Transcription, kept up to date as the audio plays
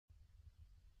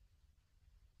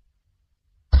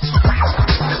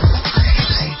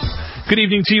Good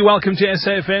evening to you. Welcome to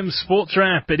SAFM Sports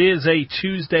Wrap. It is a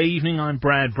Tuesday evening. I'm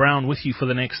Brad Brown with you for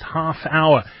the next half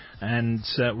hour. And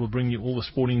we'll bring you all the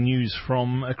sporting news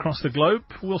from across the globe.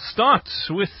 We'll start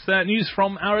with news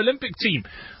from our Olympic team.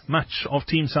 Much of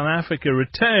Team South Africa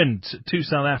returned to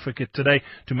South Africa today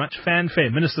to much fanfare.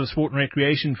 Minister of Sport and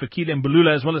Recreation, Fikile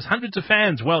Mbalula, as well as hundreds of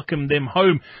fans, welcomed them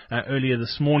home earlier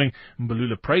this morning.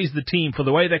 Mbalula praised the team for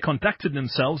the way they conducted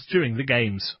themselves during the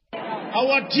Games.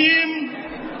 Our team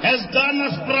has done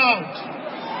us proud.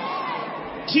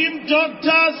 Team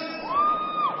doctors,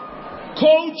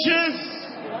 coaches,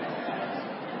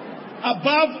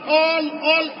 above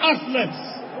all athletes,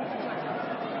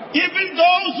 even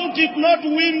those who did not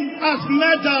win us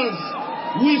medals,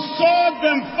 we saw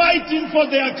them fighting for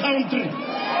their country.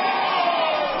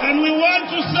 And we want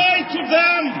to say to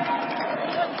them,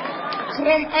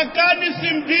 from Akani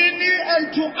Simbini and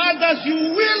to others,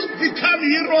 you will become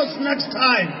heroes next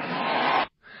time.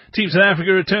 Team South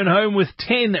Africa return home with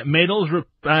 10 medals,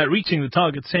 reaching the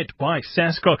target set by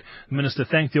SASCOC. The Minister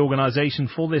thanked the organisation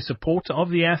for their support of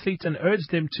the athletes and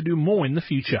urged them to do more in the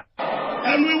future.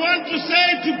 And we want to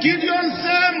say to Gideon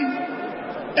Sam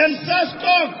and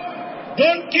SASCOC,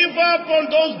 don't give up on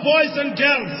those boys and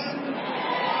girls.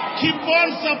 Keep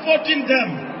on supporting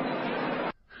them.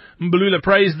 Mbalula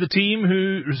praised the team,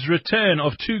 whose return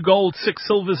of 2 gold, 6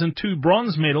 silvers and 2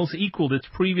 bronze medals equalled its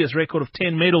previous record of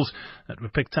 10 medals that were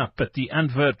picked up at the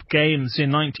Antwerp Games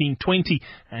in 1920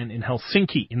 and in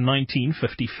Helsinki in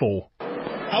 1954.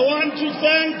 I want to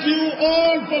thank you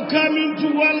all for coming to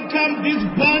welcome this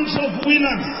bunch of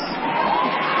winners.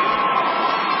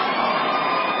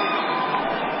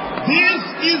 This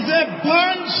is a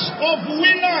bunch of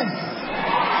winners,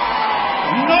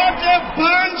 not a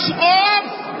bunch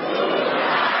of...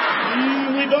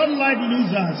 We don't like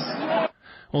losers.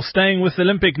 Well, staying with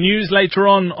Olympic news, later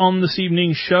on this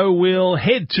evening's show, we'll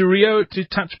head to Rio to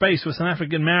touch base with South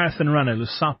African marathon runner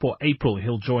Lusapo April.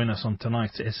 He'll join us on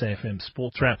tonight's SAFM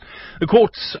Sports Wrap. The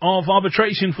Courts of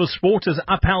Arbitration for Sport has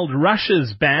upheld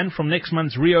Russia's ban from next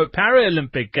month's Rio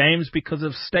Paralympic Games because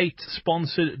of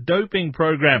state-sponsored doping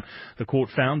program. The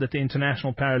court found that the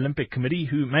International Paralympic Committee,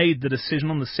 who made the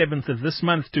decision on the 7th of this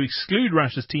month to exclude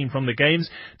Russia's team from the Games,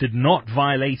 did not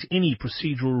violate any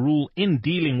procedural rule in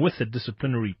dealing with the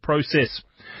disciplinary process.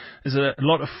 There's a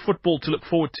lot of football to look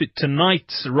forward to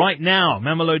tonight. Right now,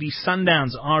 Mamelodi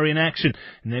Sundowns are in action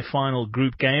in their final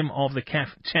group game of the CAF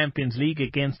Champions League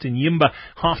against Enyimba.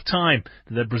 Half-time,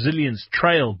 the Brazilians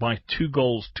trail by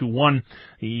 2-1.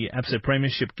 The Absa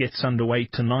Premiership gets underway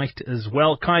tonight as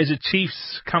well. Kaizer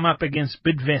Chiefs come up against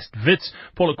Bidvest Wits.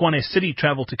 Polokwane City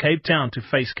travel to Cape Town to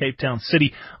face Cape Town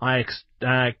City. Ajax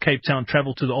Cape Town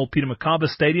travel to the old Peter Mokaba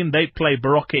Stadium. They play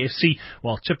Baroka FC,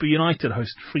 while Chippa United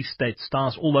host Free State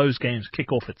Stars. All those games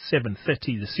kick off at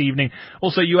 7:30 this evening.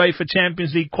 Also, UEFA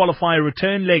Champions League qualifier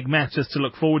return leg matches to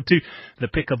look forward to. The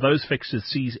pick of those fixtures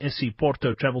sees SC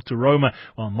Porto travel to Roma,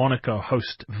 while Monaco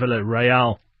host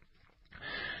Villarreal.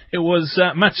 It was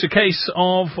a case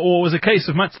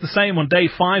of much the same on day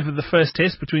 5 of the first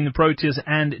test between the Proteas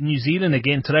and New Zealand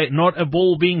again today. Not a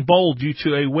ball being bowled due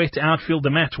to a wet outfield. The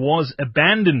match was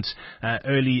abandoned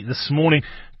early this morning.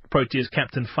 Proteas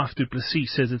captain Faf du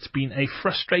Plessis says it's been a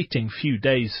frustrating few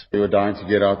days. We were dying to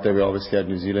get out there. We obviously had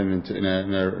New Zealand in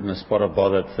a spot of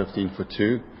bother at 15 for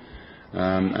 2.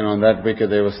 And on that wicket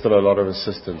there was still a lot of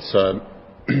assistance. So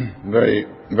very,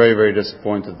 very, very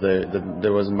disappointed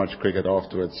there wasn't much cricket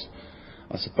afterwards.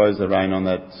 I suppose the rain on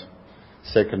that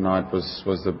second night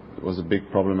was a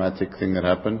big problematic thing that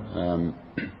happened.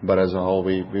 But as a whole,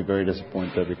 we're very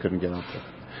disappointed that we couldn't get out there.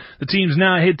 The teams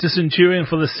now head to Centurion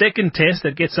for the second test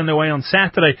that gets underway on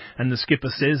Saturday, and the skipper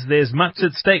says there's much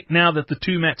at stake now that the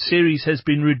 2-match series has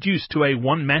been reduced to a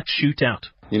 1-match shootout.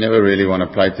 You never really want to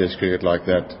play test cricket like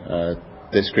that.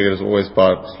 Test cricket is always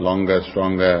about longer,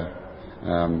 stronger,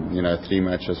 3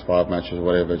 matches, 5 matches,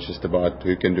 whatever. It's just about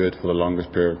who can do it for the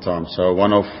longest period of time. So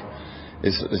one-off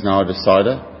is now a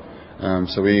decider.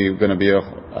 So we're going to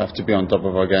have to be on top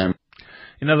of our game.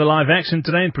 In other live action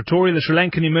today in Pretoria, the Sri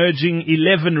Lankan emerging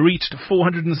 11 reached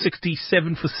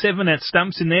 467 for 7 at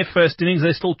stumps in their first innings.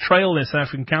 They still trail their South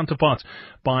African counterparts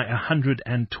by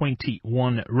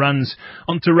 121 runs.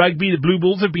 On to rugby, the Blue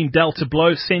Bulls have been dealt a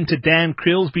blow. Centre Dan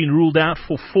Kriel's been ruled out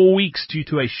for 4 weeks due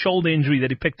to a shoulder injury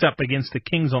that he picked up against the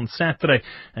Kings on Saturday.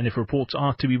 And if reports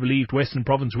are to be believed, Western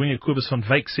Province winger Kobus van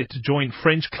Wyk set to join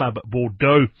French club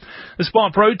Bordeaux. The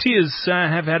Spar Proteas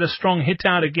have had a strong hit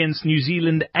out against New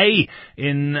Zealand A in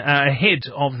ahead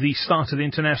of the start of the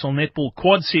International Netball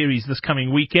Quad Series this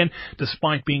coming weekend.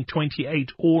 Despite being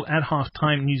 28 all at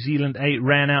half-time, New Zealand A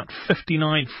ran out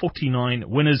 59-49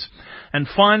 winners. And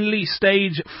finally,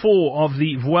 stage 4 of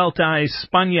the Vuelta a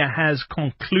España has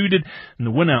concluded, and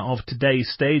the winner of today's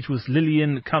stage was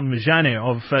Lilian Calmejane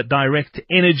of Direct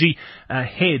Energy,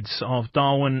 heads of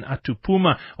Darwin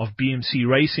Atupuma of BMC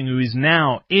Racing, who is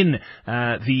now in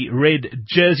the red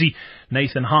jersey.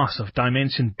 Nathan Haas of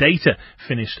Dimension Data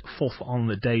finished 4th on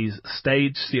the day's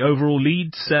stage. The overall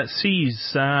lead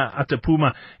sees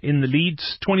Atupuma in the lead,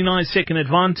 29-second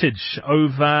advantage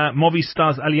over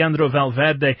Movistar's Alejandro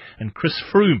Valverde and Chris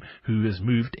Froome, who has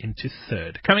moved into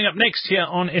 3rd. Coming up next here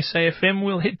on SAFM,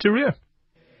 we'll head to Rio.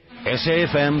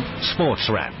 SAFM Sports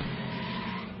Wrap.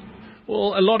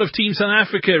 Well, a lot of Team South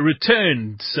Africa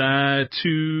returned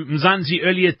to Mzansi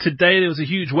earlier today. There was a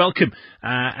huge welcome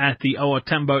at the OR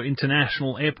Tambo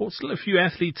International Airport. Still a few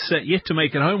athletes yet to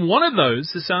make it home. One of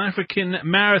those, the South African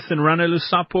marathon runner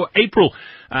Lusapho April,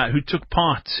 who took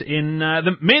part in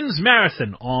the men's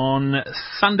marathon on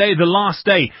Sunday, the last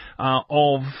day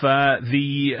of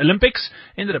the Olympics.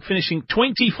 Ended up finishing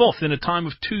 24th in a time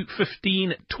of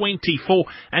 2:15:24,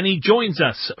 and he joins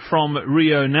us from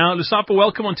Rio now. Lusapho,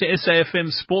 welcome onto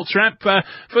SAFM Sports Wrap.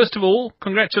 First of all,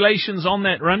 congratulations on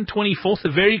that run, 24th,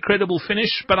 a very credible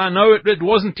finish, but I know it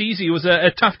wasn't easy. It was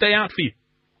a tough day out for you.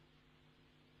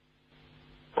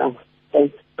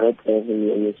 Thanks for having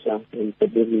me on the show and for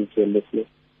giving me to listening.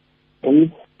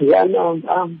 And yeah, no,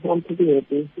 I'm pretty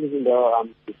happy, even though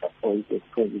I'm disappointed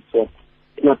because it's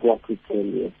not what we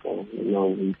came here for.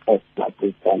 We felt like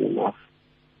we've done enough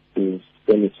to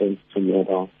spend a chance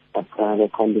together. But the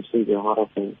conditions are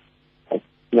horrible. It's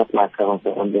not like I was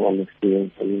the only one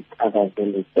experiencing it. Others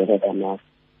handled better than us.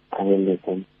 I handled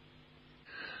them.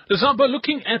 Lusapho,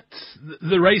 looking at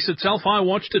the race itself, I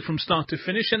watched it from start to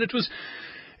finish, and it was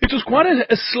quite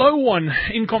a slow one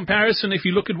in comparison. If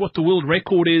you look at what the world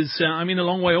record is, a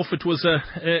long way off. It was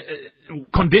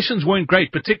conditions weren't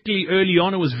great, particularly early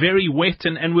on. It was very wet,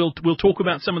 and we'll talk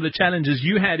about some of the challenges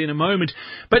you had in a moment.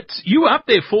 But you were up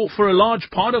there for a large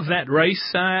part of that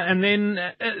race, and then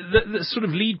the sort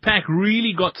of lead pack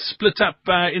really got split up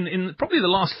in probably the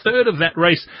last third of that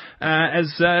race,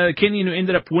 as Kenyan, who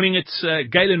ended up winning it,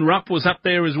 Galen Rupp was up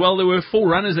there as well. There were 4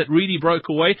 runners that really broke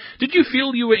away. Did you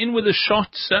feel you were in with a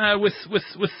shot with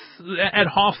at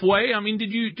halfway?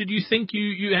 Did you think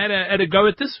you had a go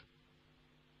at this?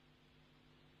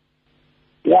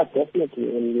 Yeah, definitely.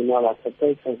 And the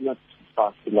pace was not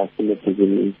fast like in the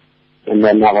beginning. And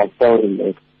then I was following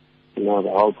it, the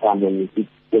whole time when we hit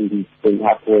the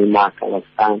halfway mark, I was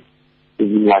fine.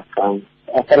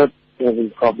 I started having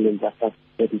problems after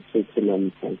 36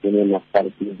 kilometers, and then I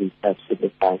started moving fast super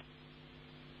fast.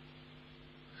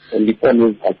 And before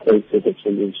me, I played to the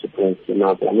championship race, they're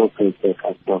not going to take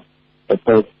us off. The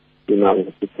pace,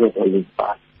 it's not always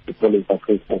fast. It's always a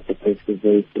pace, but the pace is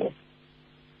very slow.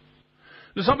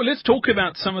 Lusapho, let's talk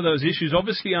about some of those issues.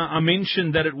 Obviously, I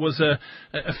mentioned that it was a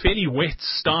fairly wet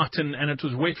start, and it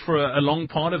was wet for a long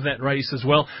part of that race as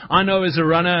well. I know as a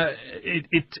runner,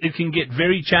 it can get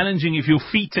very challenging if your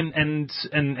feet and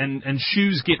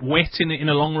shoes get wet in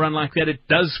a long run like that. It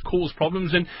does cause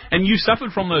problems, and you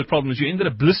suffered from those problems. You ended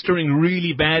up blistering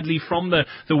really badly from the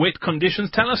wet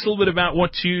conditions. Tell us a little bit about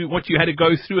what you had to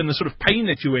go through and the sort of pain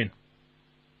that you were in.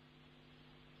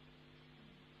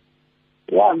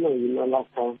 Yeah, no,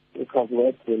 because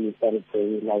wet when we started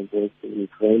playing like this, it was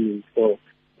raining, so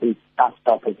we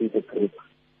started with the grip,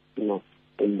 and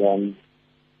then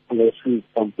the shoes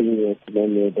something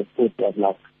then the foot was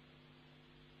like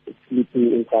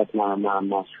sleeping inside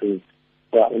my shoes.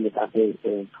 So I ended up having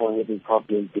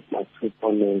problems with my foot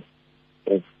on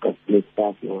it's got split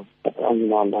back now. But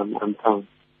I'm fine.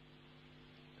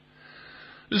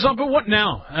 But what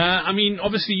now?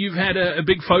 Obviously you've had a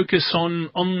big focus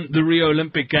on the Rio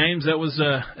Olympic Games. That was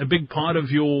a big part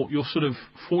of your sort of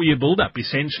 4-year build-up,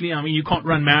 essentially. You can't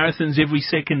run marathons every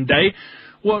second day.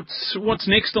 What's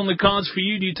next on the cards for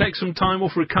you? Do you take some time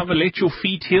off, recover, let your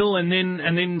feet heal, and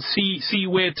then see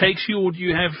where it takes you, or do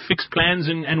you have fixed plans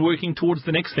and working towards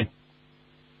the next thing?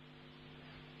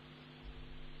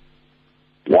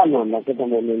 Yeah, no, at the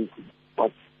moment,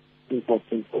 what's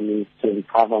important for me is to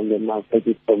recover, and then I'll take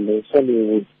it from there.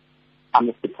 Surely I'm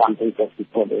going to do something just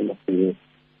before the end of the year,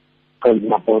 because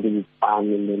my body is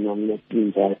fine, and then I'm not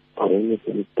injured or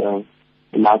anything, so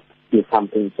I must do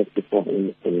something just before the end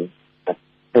of the year. But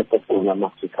first of all, I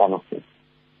must recover first.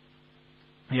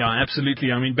 Yeah, absolutely.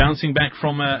 Bouncing back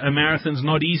from a marathon's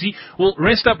not easy. Well,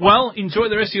 rest up well. Enjoy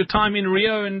the rest of your time in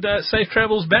Rio, and safe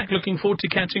travels back. Looking forward to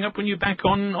catching up when you're back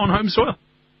on home soil.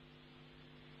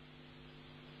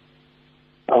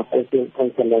 Oh, thank you.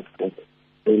 Thanks a lot.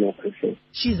 Really appreciate it.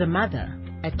 She's a mother,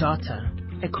 a daughter,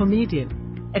 a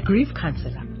comedian, a grief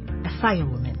counselor, a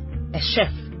firewoman, a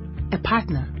chef, a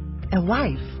partner, a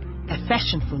wife, a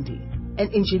fashion fundi, an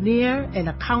engineer, an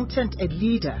accountant, a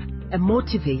leader, a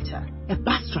motivator, a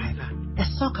bus driver, a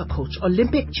soccer coach,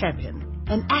 Olympic champion,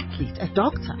 an athlete, a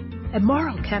doctor, a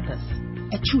moral campus,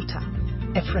 a tutor,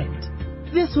 a friend.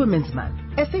 This Women's Month,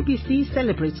 SABC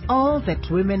celebrates all that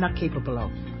women are capable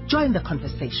of. Join the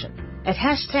conversation at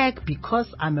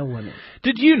 #BecauseI'mAWoman.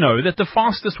 Did you know that the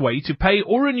fastest way to pay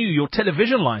or renew your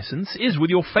television license is with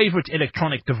your favorite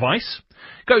electronic device?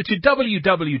 Go to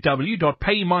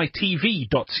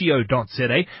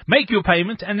www.paymytv.co.za, make your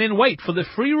payment, and then wait for the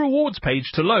free rewards page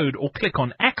to load, or click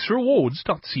on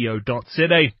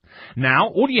axrewards.co.za. Now,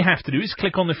 all you have to do is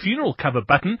click on the funeral cover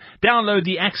button, download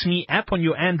the AXME app on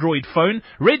your Android phone,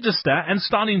 register, and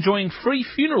start enjoying free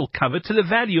funeral cover to the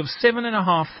value of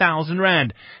 7,500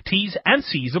 Rand. T's and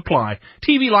C's apply.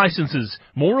 TV licenses,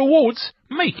 more rewards,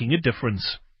 making a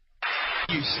difference.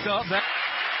 You start that.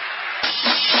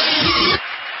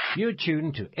 You're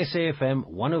tuned to SAFM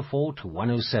 104 to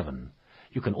 107.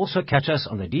 You can also catch us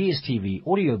on the DSTV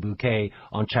audio bouquet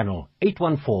on channel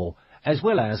 814, as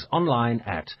well as online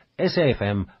at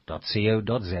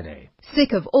safm.co.za.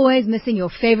 Sick of always missing your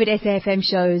favorite SAFM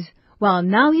shows? Well,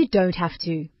 now you don't have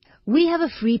to. We have a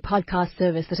free podcast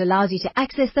service that allows you to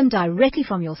access them directly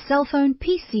from your cell phone,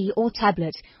 PC or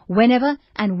tablet, whenever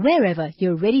and wherever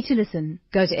you're ready to listen.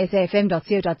 Go to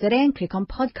safm.co.za and click on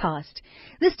podcast.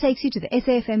 This takes you to the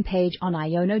SAFM page on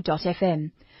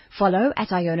iono.fm. Follow at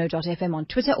iono.fm on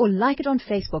Twitter or like it on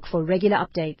Facebook for regular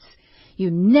updates.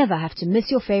 You never have to miss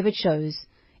your favorite shows.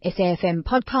 SAFM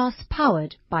podcast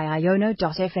powered by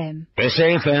iono.fm.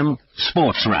 SAFM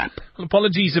Sports Wrap. Well,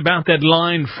 apologies about that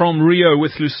line from Rio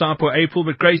with Lusapho April,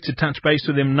 but great to touch base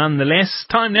with him nonetheless.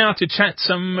 Time now to chat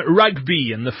some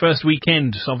rugby, and the first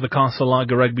weekend of the Castle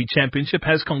Lager Rugby Championship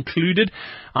has concluded.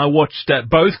 I watched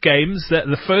both games.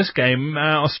 The first game,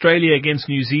 Australia against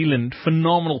New Zealand,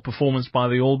 phenomenal performance by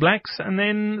the All Blacks, and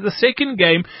then the second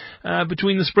game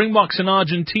between the Springboks and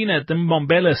Argentina at the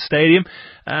Mbombela Stadium.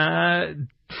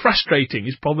 Frustrating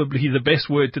is probably the best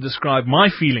word to describe my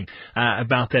feeling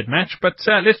about that match. But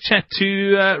let's chat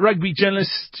to rugby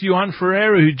journalist Johan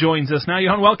Ferreira, who joins us now.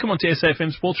 Johan, welcome on to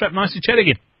SAFM Sports Wrap. Nice to chat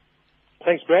again.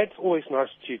 Thanks, Brad. Always nice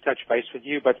to touch base with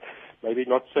you, but maybe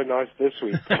not so nice this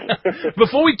week.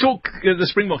 Before we talk the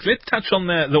Springboks, let's touch on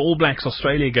the All Blacks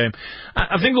Australia game.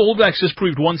 I think the All Blacks just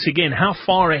proved once again how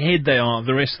far ahead they are of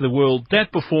the rest of the world.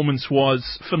 That performance was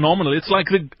phenomenal. It's like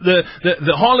the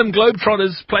Harlem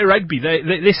Globetrotters play rugby.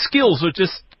 Their skills are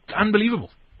just unbelievable.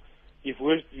 You've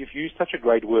used such a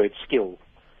great word, skill,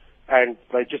 and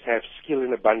they just have skill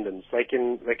in abundance. They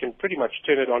can pretty much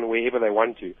turn it on wherever they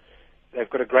want to. They've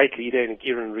got a great leader in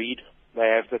Kieran Reid. They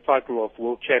have the title of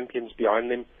world champions behind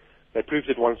them. They proved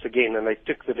it once again, and they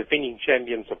took the defending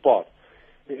champions apart.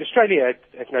 Australia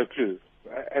had no clue,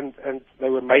 and they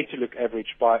were made to look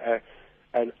average by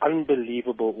an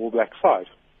unbelievable All Black side.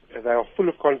 They are full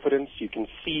of confidence. You can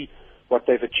see what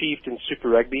they've achieved in Super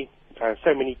Rugby.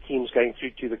 So many teams going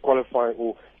through to the qualifying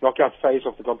or knockout phase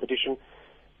of the competition.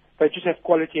 They just have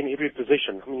quality in every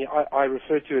position. I mean, I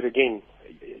refer to it again.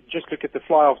 Just look at the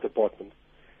fly-off department.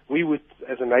 We would,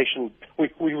 as a nation,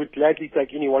 we would gladly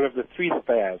take any one of the three that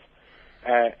they have.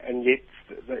 And yet,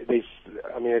 it's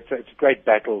a great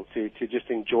battle to just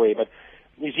enjoy. But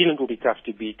New Zealand will be tough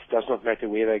to beat. It does not matter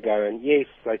where they go. And yes,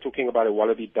 they're talking about a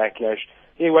Wallaby backlash.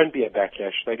 There won't be a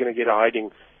backlash. They're going to get a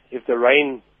hiding. If the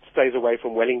rain stays away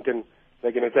from Wellington,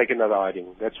 they're going to take another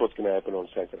hiding. That's what's going to happen on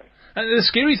Saturday. And the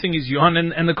scary thing is, Johan,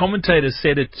 and the commentators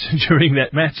said it during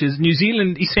that match, is New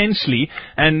Zealand essentially,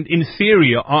 and in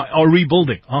theory, are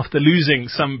rebuilding after losing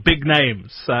some big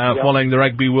names following the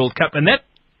Rugby World Cup. And that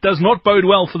does not bode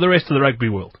well for the rest of the rugby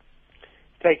world.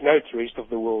 Take note, the rest of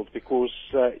the world, because,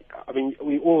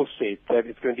 we all said that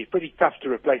it's going to be pretty tough to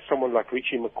replace someone like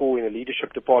Richie McCaw in the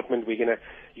leadership department. You're going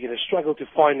to struggle to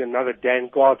find another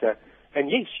Dan Carter. And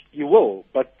yes, you will,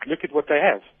 but look at what they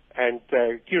have. And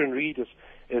Kieran Reid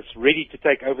is ready to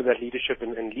take over that leadership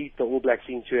and lead the All Blacks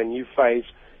into a new phase.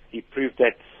 He proved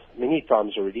that many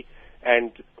times already.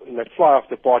 And in that fly-off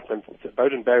department,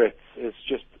 Beauden Barrett is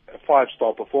just a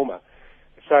 5-star performer.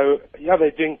 So, yeah,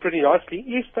 they're doing pretty nicely.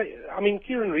 Yes,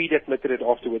 Kieran Reid admitted it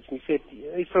afterwards, and he said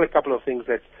there's still a couple of things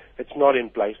that's not in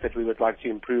place that we would like to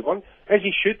improve on, as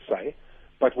he should say.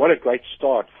 But what a great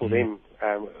start for them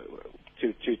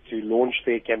to launch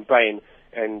their campaign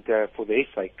and for their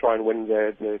sake try and win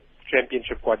the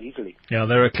championship quite easily. Yeah,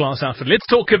 they're a class outfit. Let's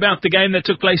talk about the game that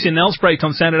took place in Nelspruit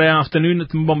on Saturday afternoon at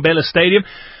the Mbombela Stadium.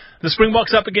 The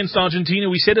Springboks up against Argentina.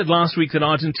 We said it last week that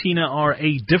Argentina are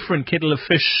a different kettle of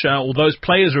fish, or those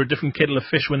players are a different kettle of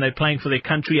fish when they're playing for their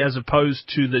country as opposed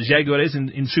to the Jaguares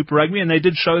in Super Rugby, and they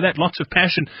did show that, lots of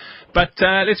passion. But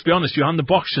let's be honest, Johan, the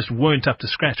Boks just weren't up to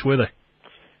scratch, were they?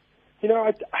 You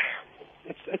know,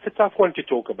 it's a tough one to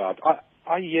talk about.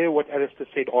 I hear what Alistair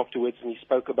said afterwards, and he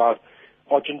spoke about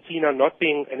Argentina not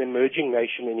being an emerging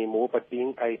nation anymore, but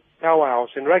being a powerhouse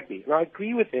in rugby. And I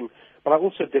agree with him, but I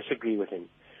also disagree with him.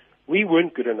 We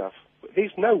weren't good enough.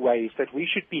 There's no ways that we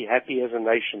should be happy as a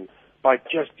nation by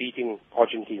just beating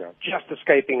Argentina, just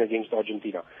escaping against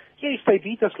Argentina. Yes, they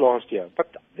beat us last year,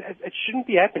 but it shouldn't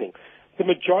be happening. The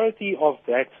majority of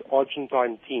that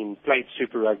Argentine team played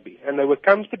Super Rugby, and they were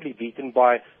comfortably beaten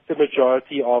by the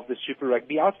majority of the Super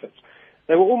Rugby outfits.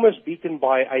 They were almost beaten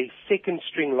by a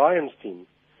second-string Lions team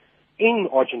in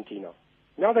Argentina.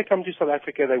 Now they come to South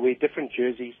Africa, they wear different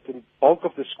jerseys. The bulk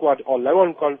of the squad are low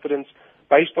on confidence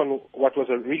based on what was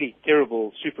a really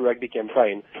terrible Super Rugby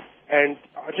campaign. And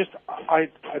I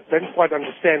don't quite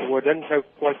understand, or I don't know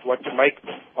quite what to make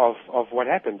of what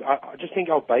happened. I just think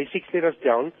our basics let us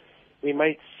down. We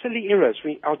made silly errors.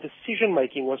 Our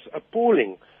decision-making was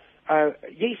appalling.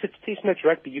 Yes, it's Test match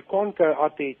rugby. You can't go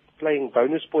out there playing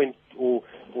bonus point or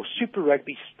Super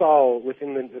Rugby style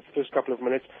within the first couple of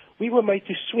minutes. We were made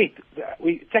to sweat.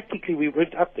 Tactically, we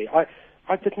weren't up there.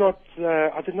 I did not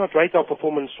rate our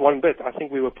performance one bit. I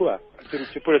think we were poor,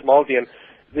 to put it mildly. And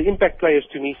the impact players,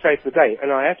 to me, saved the day.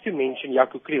 And I have to mention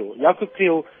Jaco Kriel. Jaco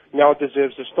Kriel now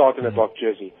deserves a start in a Bok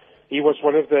jersey. He was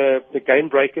one of the game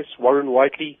breakers. Warren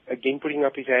Whiteley, again, putting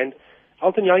up his hand.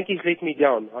 Elton Jantjies let me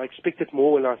down. I expected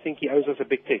more, and I think he owes us a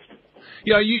big test.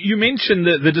 Yeah, you mentioned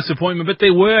the disappointment, but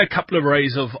there were a couple of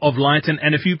rays of light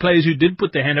and a few players who did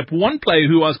put their hand up. One player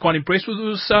who I was quite impressed with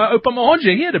was Oupa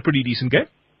Mohoje. He had a pretty decent game.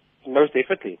 Most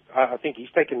definitely. I think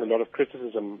he's taken a lot of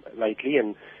criticism lately,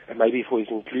 and maybe for his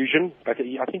inclusion, but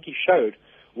I think he showed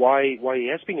why he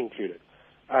has been included.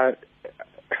 And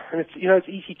it's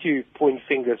easy to point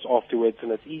fingers afterwards,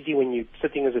 and it's easy when you're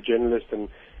sitting as a journalist and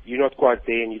you're not quite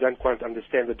there and you don't quite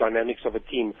understand the dynamics of a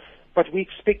team. But we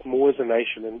expect more as a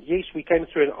nation. And yes, we came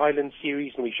through an island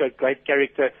series and we showed great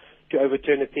character to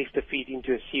overturn a test defeat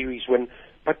into a series win.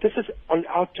 But this is on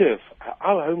our turf,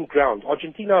 our home ground.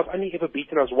 Argentina have only ever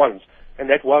beaten us once, and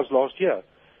that was last year.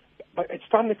 But it's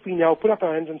time that we now put up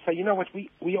our hands and say, you know what,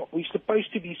 we're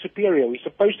supposed to be superior. We're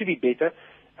supposed to be better.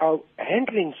 Our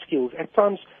handling skills, at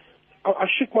times, I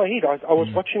shook my head. I was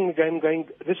watching the game going,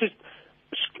 this is,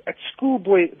 at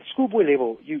schoolboy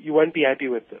level, you won't be happy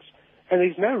with this. And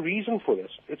there's no reason for this.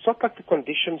 It's not like the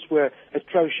conditions were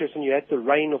atrocious and you had the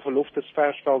rain of a Loftus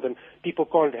Versfeld and people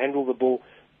can't handle the ball.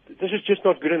 This is just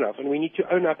not good enough, and we need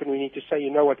to own up and we need to say, you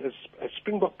know what, as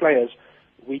Springbok players,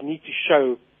 we need to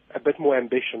show a bit more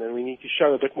ambition and we need to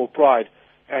show a bit more pride,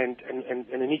 and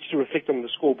it needs to reflect on the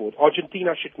scoreboard.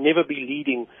 Argentina should never be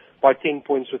leading by 10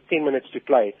 points with 10 minutes to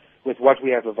play with what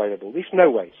we have available. There's no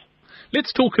ways.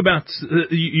 Let's talk about,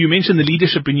 you mentioned the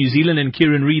leadership in New Zealand and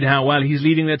Kieran Reid, how well he's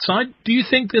leading that side. Do you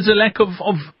think there's a lack of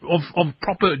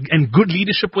proper and good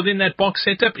leadership within that box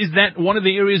setup? Is that one of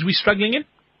the areas we're struggling in?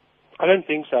 I don't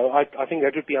think so. I think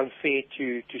that would be unfair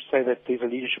to say that there's a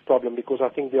leadership problem, because I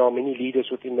think there are many leaders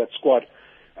within that squad.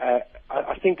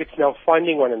 I think it's now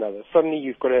finding one another. Suddenly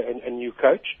you've got a new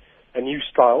coach, a new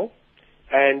style,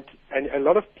 and a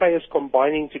lot of players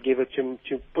combining together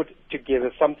to put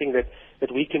together something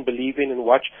that we can believe in and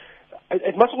watch.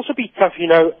 It must also be tough,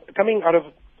 coming out of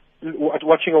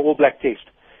watching an All Black test,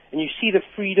 and you see the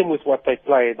freedom with what they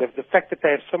play, the fact that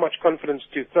they have so much confidence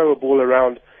to throw a ball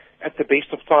around at the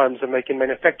best of times, and they can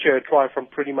manufacture a try from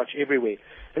pretty much everywhere.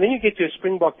 And then you get to a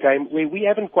Springbok game where we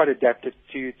haven't quite adapted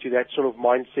to that sort of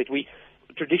mindset.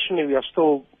 Traditionally we are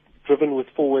still driven with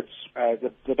forwards,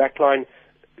 the back line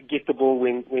get the ball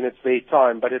when it's their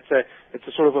time, but it's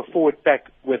a sort of a forward pack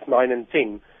with 9 and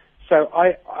 10. So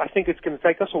I think it's going to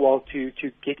take us a while to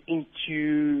get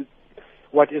into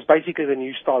what is basically the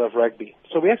new style of rugby.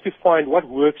 So we have to find what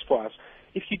works for us.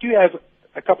 If you do have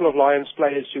a couple of Lions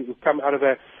players who come out of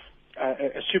a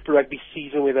Super Rugby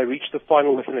season where they reach the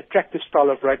final with an attractive style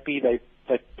of rugby, they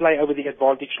play over the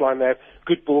advantage line, they have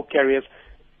good ball carriers.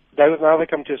 Now they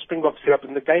come to a Springbok setup,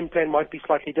 and the game plan might be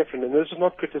slightly different. And this is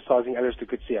not criticising Alistair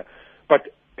Coetzee, but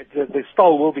the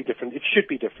style will be different. It should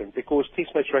be different, because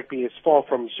Test match rugby is far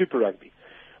from Super Rugby.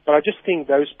 But I just think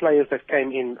those players that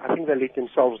came in, I think they let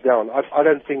themselves down. I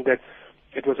don't think that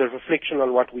it was a reflection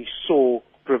on what we saw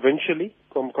provincially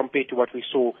compared to what we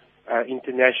saw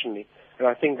internationally. And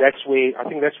I think that's where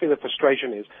the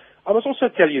frustration is. I must also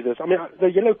tell you this. I mean,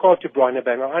 the yellow card to Bryan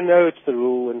Habana, I know it's the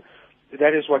rule and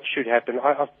that is what should happen.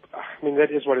 I mean,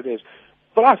 that is what it is.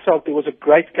 Well, I felt there was a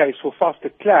great case for Foster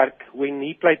Clark when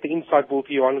he played the inside ball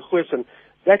to Johan Goosen.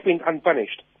 That went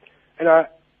unpunished. And I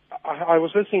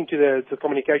was listening to the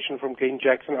communication from Glenn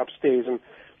Jackson upstairs, and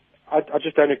I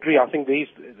just don't agree. I think there's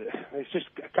just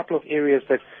a couple of areas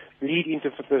that lead into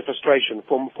the frustration.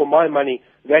 For my money,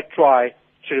 that try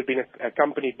should have been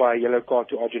accompanied by a yellow card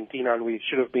to Argentina, and we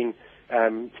should have been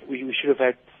we should have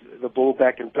had the ball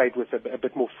back and played with a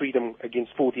bit more freedom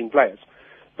against 14 players.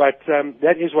 But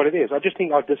that is what it is. I just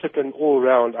think our discipline all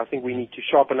around, I think we need to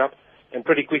sharpen up, and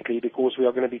pretty quickly, because we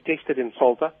are going to be tested in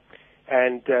Salta,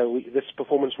 and this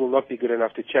performance will not be good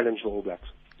enough to challenge the All Blacks.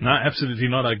 No, absolutely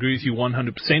not. I agree with you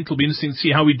 100%. It'll be interesting to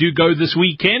see how we do go this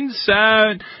weekend.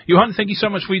 Johan, thank you so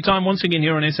much for your time once again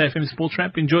here on SAFM Sports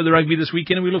Wrap. Enjoy the rugby this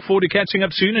weekend, and we look forward to catching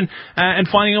up soon and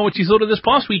finding out what you thought of this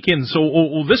past weekend's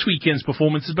or this weekend's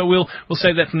performances. But we'll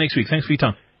save that for next week. Thanks for your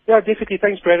time. Yeah, definitely.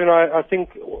 Thanks, Brad. And I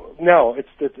think now it's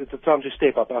the time to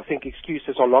step up. I think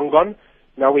excuses are long gone.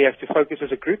 Now we have to focus as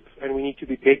a group, and we need to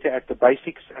be better at the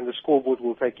basics, and the scoreboard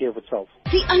will take care of itself.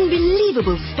 The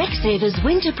unbelievable Specsavers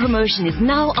winter promotion is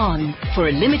now on. For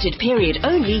a limited period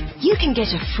only, you can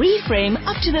get a free frame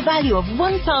up to the value of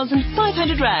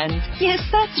 1,500 Rand. Yes,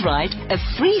 that's right, a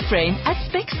free frame at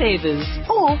Specsavers.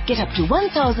 Or get up to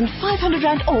 1,500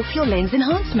 Rand off your lens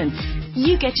enhancements.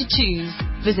 You get to choose.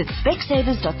 Visit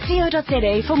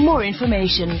specsavers.co.za for more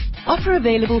information. Offer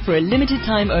available for a limited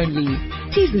time only.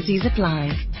 T's and C's apply.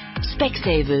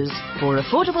 Specsavers, for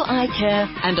affordable eye care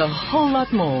and a whole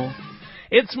lot more.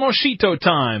 It's Moshito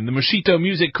time. The Moshito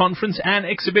Music Conference and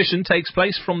Exhibition takes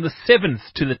place from the 7th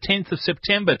to the 10th of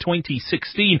September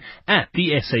 2016 at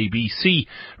the SABC.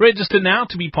 Register now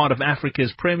to be part of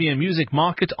Africa's premier music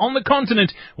market on the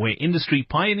continent, where industry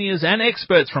pioneers and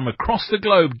experts from across the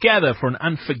globe gather for an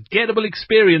unforgettable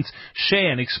experience,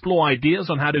 share and explore ideas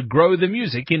on how to grow the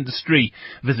music industry.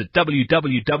 Visit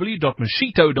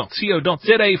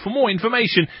www.moshito.co.za for more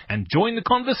information and join the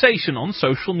conversation on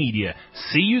social media.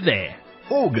 See you there.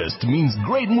 August means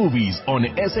great movies on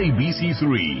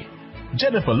SABC3.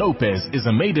 Jennifer Lopez is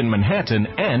a maid in Manhattan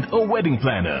and a wedding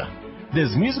planner.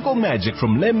 There's musical magic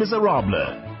from Les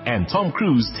Miserables, and Tom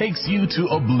Cruise takes you to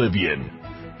oblivion.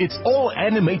 It's all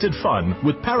animated fun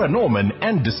with Paranorman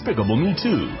and Despicable Me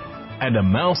 2. And a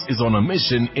mouse is on a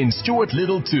mission in Stuart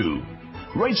Little 2.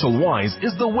 Rachel Weisz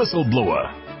is the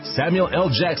whistleblower. Samuel L.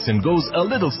 Jackson goes a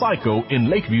little psycho in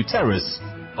Lakeview Terrace.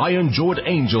 Iron-jawed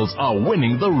angels are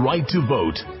winning the right to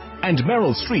vote. And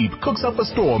Meryl Streep cooks up a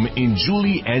storm in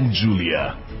Julie and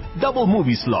Julia. Double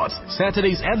movie slots,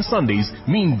 Saturdays and Sundays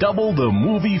mean double the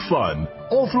movie fun.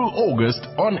 All through August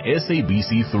on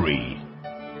SABC3.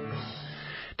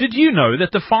 Did you know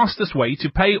that the fastest way to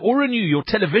pay or renew your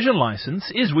television license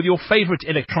is with your favorite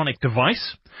electronic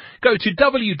device? Go to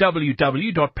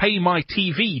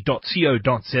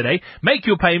www.paymytv.co.za, make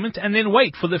your payment, and then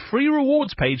wait for the free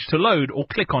rewards page to load, or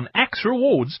click on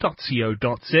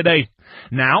axrewards.co.za.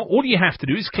 Now, all you have to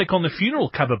do is click on the funeral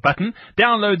cover button,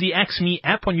 download the AXME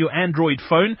app on your Android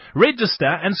phone, register,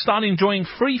 and start enjoying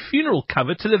free funeral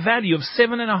cover to the value of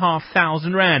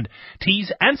 7,500 Rand.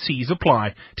 T's and C's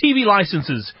apply. TV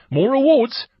licenses, more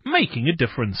rewards, making a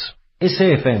difference.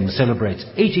 SAFM celebrates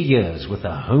 80 years with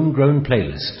a homegrown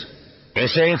playlist.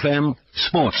 SAFM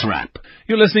Sports Wrap.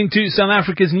 You're listening to South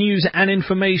Africa's news and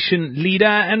information leader,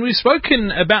 and we've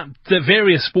spoken about the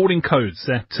various sporting codes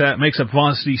that makes up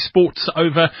varsity sports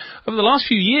over the last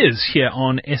few years here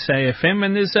on SAFM,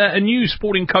 and there's a new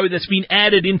sporting code that's been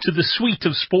added into the suite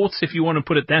of sports, if you want to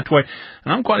put it that way,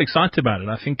 and I'm quite excited about it.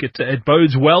 I think it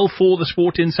bodes well for the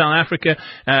sport in South Africa.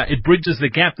 It bridges the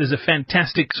gap. There's a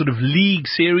fantastic sort of league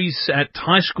series at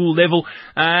high school level,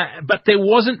 but there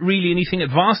wasn't really anything at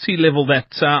varsity level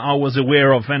that I was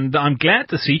aware of, and I'm glad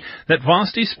to see that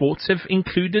varsity sports have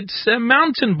included a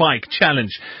mountain bike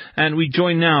challenge. And we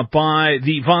join now by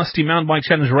the Varsity Mountain Bike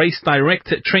Challenge race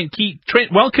director, Trent Key.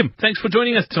 Trent, welcome. Thanks for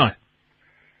joining us tonight.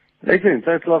 Excellent.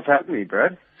 Thanks a lot for having me,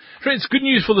 Brad. Trent, it's good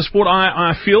news for the sport,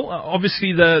 I feel.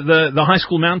 Obviously, the high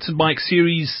school mountain bike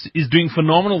series is doing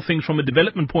phenomenal things from a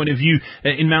development point of view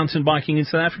in mountain biking in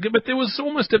South Africa, but there was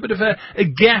almost a bit of a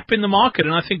gap in the market,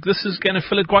 and I think this is going to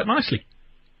fill it quite nicely.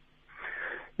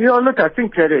 Yeah, look, I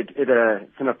think that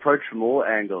it's an approach from all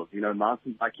angles. You know,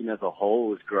 mountain biking as a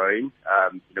whole is growing.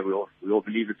 We all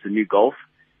believe it's a new golf.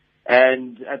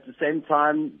 And at the same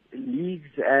time,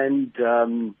 leagues and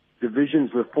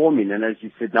divisions were forming. And as you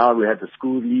said, now we have the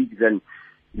school leagues, and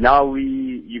now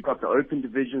you've got the open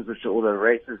divisions, which are all the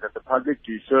races that the public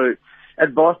do. So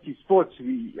at Varsity Sports,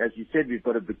 as you said, we've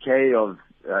got a bouquet of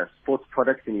sports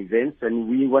products and events, and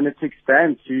we wanted to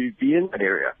expand to be in that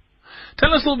area.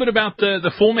 Tell us a little bit about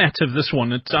the format of this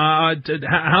one.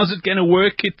 How's it going to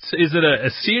work? Is it a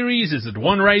series? Is it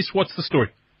one race? What's the story?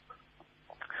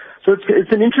 So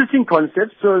it's an interesting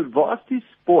concept. So Varsity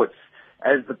Sports,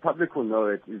 as the public will know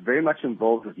it, is very much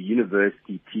involved with the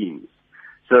university teams.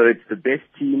 So it's the best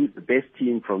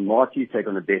team from Marty take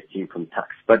on the best team from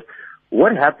Tuks. But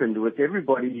what happened with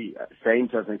everybody saying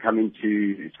to us and coming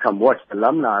to come watch, the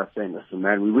alumni are saying, listen,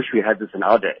 man, we wish we had this in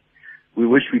our day. We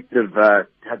wish we could have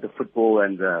had the football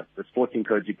and the sporting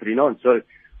codes you putting on. So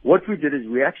what we did is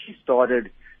we actually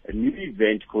started a new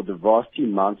event called the Varsity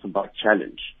Mountain Bike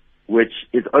Challenge, which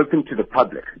is open to the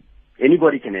public.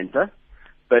 Anybody can enter,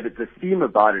 but the theme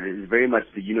about it is very much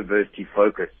the university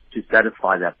focus to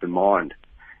satisfy that demand.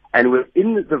 And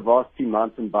within the Varsity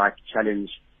Mountain Bike Challenge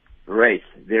race,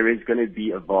 there is going to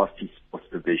be a Varsity Sports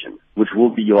division, which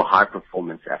will be your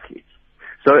high-performance athletes.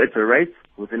 So it's a race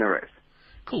within a race.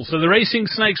 Cool. So the racing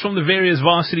snakes from the various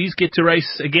varsities get to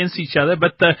race against each other,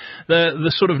 but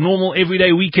the sort of normal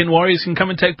everyday weekend warriors can come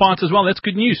and take part as well. That's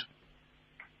good news.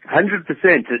 100%.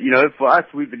 You know, for us,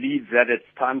 we believe that it's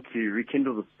time to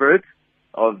rekindle the spirit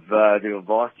of the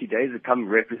varsity days, to come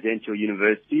represent your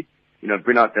university. You know,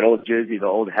 bring out that old jersey, the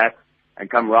old hat, and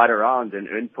come ride around and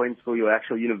earn points for your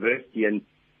actual university and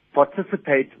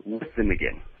participate with them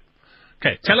again.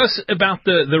 Okay, tell us about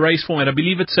the race format. I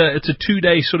believe it's a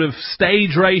 2-day sort of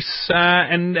stage race,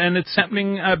 and it's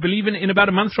happening, I believe, in about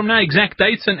a month from now. Exact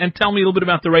dates, and tell me a little bit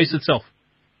about the race itself.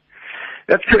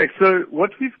 That's correct. So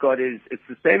what we've got is, it's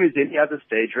the same as any other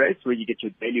stage race where you get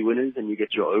your daily winners and you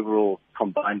get your overall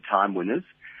combined time winners.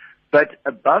 But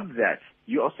above that,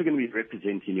 you're also going to be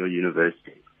representing your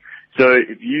university. So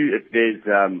if there's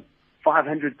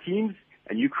 500 teams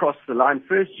and you cross the line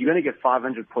first, you're going to get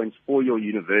 500 points for your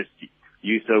university.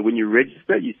 So when you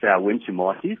register, you say, I went to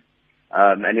Marty's.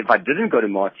 And if I didn't go to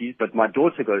Marty's, but my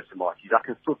daughter goes to Marty's, I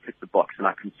can still tick the box and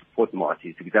I can support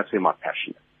Marty's because that's where my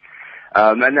passion is.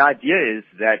 And the idea is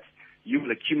that you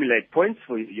will accumulate points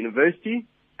for your university,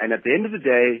 and at the end of the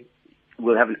day,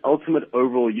 we'll have an ultimate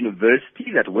overall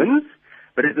university that wins,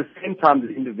 but at the same time,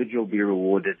 the individual will be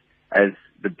rewarded as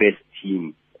the best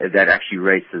team that actually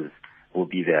races will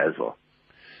be there as well.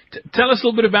 Tell us a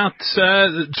little bit about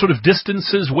sort of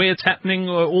distances, where it's happening,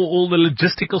 all the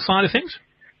logistical side of things.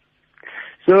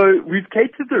 So we've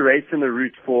catered the race and the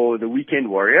route for the weekend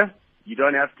warrior. You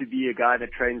don't have to be a guy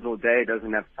that trains all day,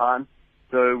 doesn't have time.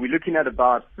 So we're looking at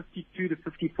about 52 to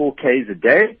 54 Ks a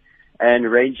day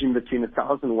and ranging between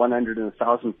 1,100 and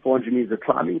 1,400 meters of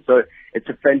climbing. So it's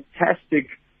a fantastic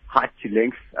height to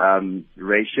length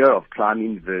ratio of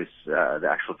climbing versus the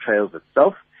actual trails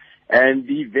itself. And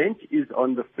the event is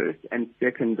on the 1st and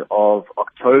 2nd of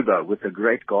October with a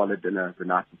great gala dinner the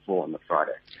night before on the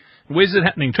Friday. Where's it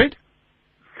happening, Trent?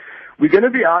 We're going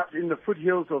to be out in the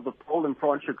foothills of the Paul and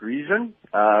Franschhoek region.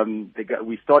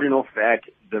 We're starting off at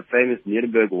the famous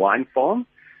Nederburg wine farm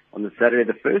on the Saturday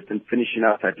the 1st and finishing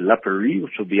up at La Prairie,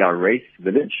 which will be our race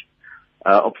village,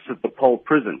 opposite the Paul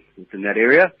prison. It's in that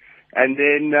area. And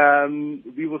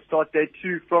then we will start day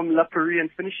 2 from La Prairie and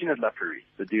finishing at La Prairie.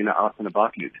 So doing an out and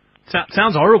about loop.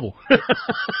 Sounds horrible.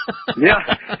 Yeah,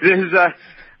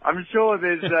 I'm sure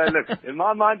look, in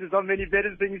my mind, there's not many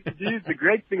better things to do. The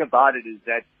great thing about it is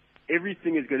that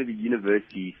everything is going to be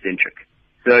university-centric.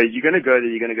 So you're going to go there,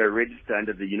 you're going to go register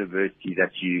under the university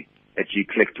that you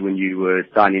clicked when you were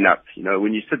signing up. You know,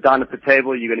 when you sit down at the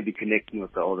table, you're going to be connecting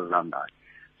with the old alumni.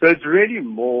 So it's really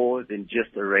more than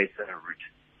just a race and a route.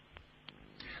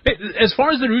 As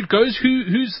far as the route goes,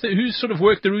 who's sort of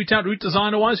worked the route out, route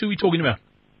designer-wise? Who are we talking about?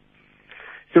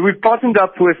 So we've partnered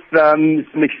up with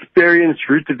some experienced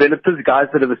route developers, guys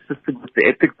that have assisted with the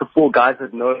Epic before, guys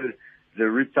that know the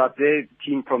routes out there, the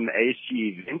team from the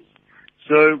ASG events.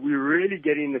 So we're really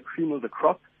getting the cream of the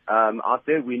crop out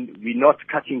there. We're not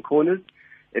cutting corners.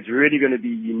 It's really going to be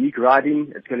unique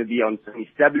riding. It's going to be on some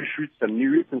established routes, some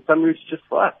new routes, and some routes just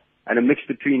for us, and a mix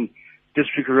between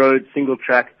district road, single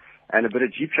track, and a bit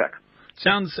of Jeep track.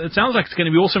 It sounds like it's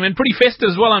going to be awesome and pretty festive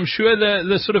as well. I'm sure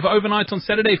the sort of overnight on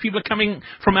Saturday, if people are coming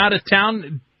from out of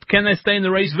town, can they stay in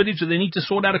the race village? Do they need to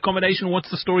sort out accommodation?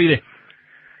 What's the story there?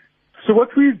 So what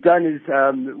we've done is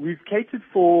we've catered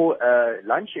for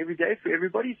lunch every day for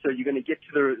everybody. So you're going to get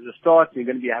to the start, you're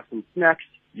going to have some snacks.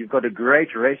 You've got a great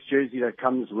race jersey that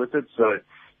comes with it, so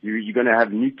you're going to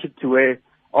have new kit to wear.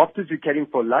 Afterwards, we're catering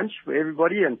for lunch for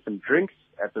everybody and some drinks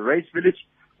at the race village.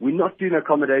 We're not doing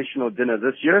accommodation or dinner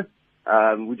this year.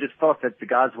 We just thought that the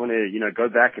guys want to, go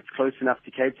back. It's close enough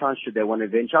to Cape Town should they want to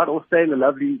venture out, or stay in the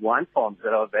lovely wine farms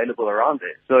that are available around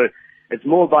there. So it's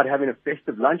more about having a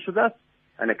festive lunch with us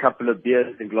and a couple of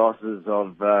beers and glasses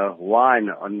of wine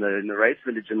in the race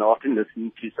village in the afternoon,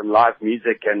 listening to some live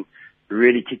music and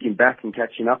really kicking back and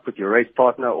catching up with your race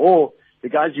partner or the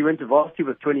guys you went to varsity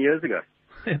with 20 years ago.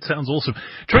 It sounds awesome.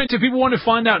 Trent, if people want to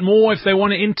find out more, if they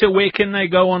want to enter, where can they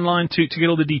go online to get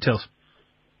all the details?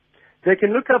 They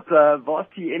can look up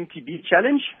Varsity MTB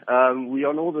Challenge. We're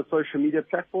on all the social media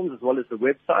platforms as well as the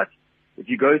website. If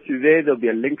you go through there, there'll be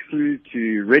a link through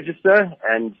to register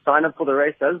and sign up for the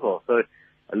race as well. So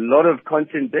a lot of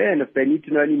content there, and if they need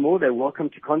to know any more, they're welcome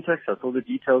to contact us. All the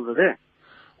details are there.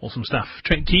 Awesome stuff.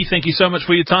 Trent Keith, thank you so much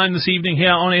for your time this evening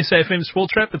here on SAFM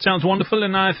Sports Wrap. It sounds wonderful,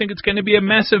 and I think it's going to be a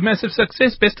massive, massive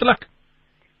success. Best of luck.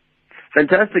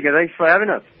 Fantastic, and thanks for having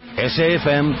us.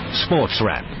 SAFM Sports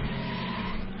Wrap.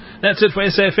 That's it for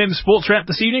SAFM Sports Wrap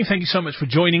this evening. Thank you so much for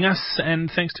joining us,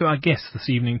 and thanks to our guests this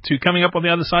evening too. Coming up on the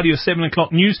other side of your 7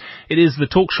 o'clock news, it is the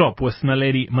Talk Shop with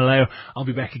Naledi Malayo. I'll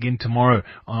be back again tomorrow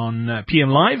on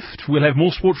PM Live. We'll have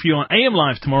more sport for you on AM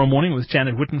Live tomorrow morning with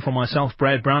Janet Whitten, from myself,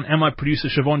 Brad Brown, and my producer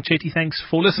Siobhan Chetty. Thanks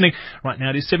for listening. Right now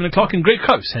it is 7 o'clock, and Greg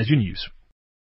Close has your news.